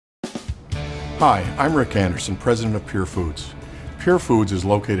Hi, I'm Rick Anderson, president of Purfoods. Purfoods is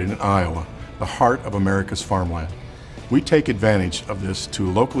located in Iowa, the heart of America's farmland. We take advantage of this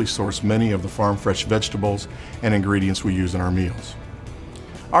to locally source many of the farm fresh vegetables and ingredients we use in our meals.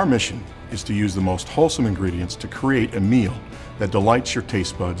 Our mission is to use the most wholesome ingredients to create a meal that delights your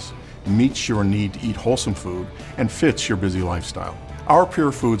taste buds, meets your need to eat wholesome food, and fits your busy lifestyle. Our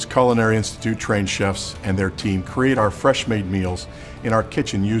Purfoods Culinary Institute trained chefs and their team create our fresh-made meals in our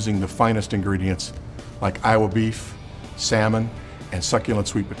kitchen using the finest ingredients like Iowa beef, salmon, and succulent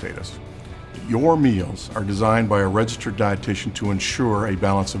sweet potatoes. Your meals are designed by a registered dietitian to ensure a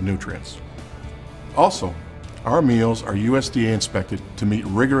balance of nutrients. Also, our meals are USDA inspected to meet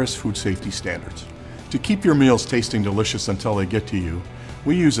rigorous food safety standards. To keep your meals tasting delicious until they get to you,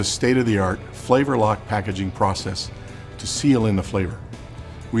 we use a state-of-the-art flavor lock packaging process to seal in the flavor.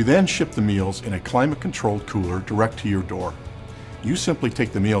 We then ship the meals in a climate-controlled cooler direct to your door. You simply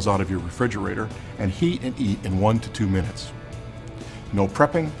take the meals out of your refrigerator and heat and eat in 1 to 2 minutes. No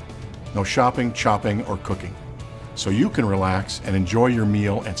prepping, no shopping, chopping, or cooking. So you can relax and enjoy your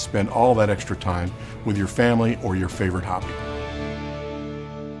meal and spend all that extra time with your family or your favorite hobby.